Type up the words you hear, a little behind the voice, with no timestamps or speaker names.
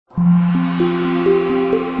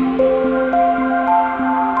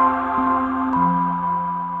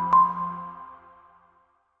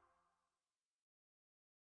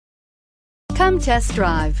Come test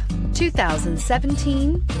drive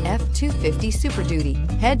 2017 F-250 Super Duty.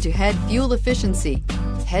 Head-to-head fuel efficiency,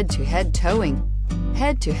 head-to-head towing,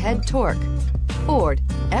 head-to-head torque. Ford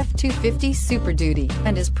F-250 Super Duty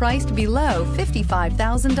and is priced below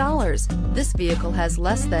 $55,000. This vehicle has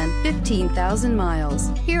less than 15,000 miles.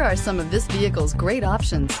 Here are some of this vehicle's great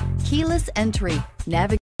options: keyless entry,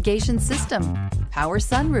 navigation system, power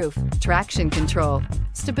sunroof, traction control,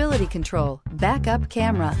 stability control, backup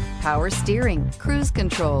camera, power steering, cruise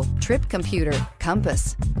control, trip computer,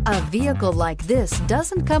 compass. A vehicle like this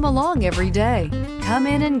doesn't come along every day. Come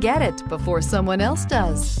in and get it before someone else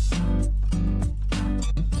does.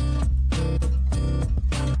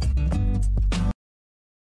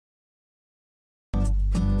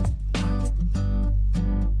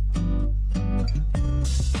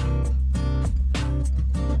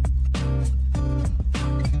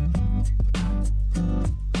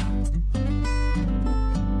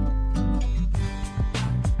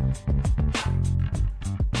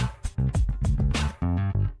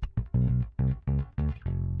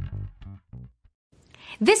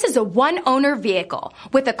 This is a one-owner vehicle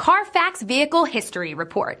with a Carfax Vehicle History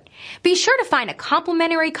Report. Be sure to find a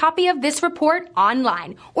complimentary copy of this report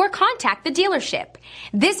online or contact the dealership.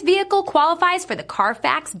 This vehicle qualifies for the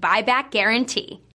Carfax Buyback Guarantee.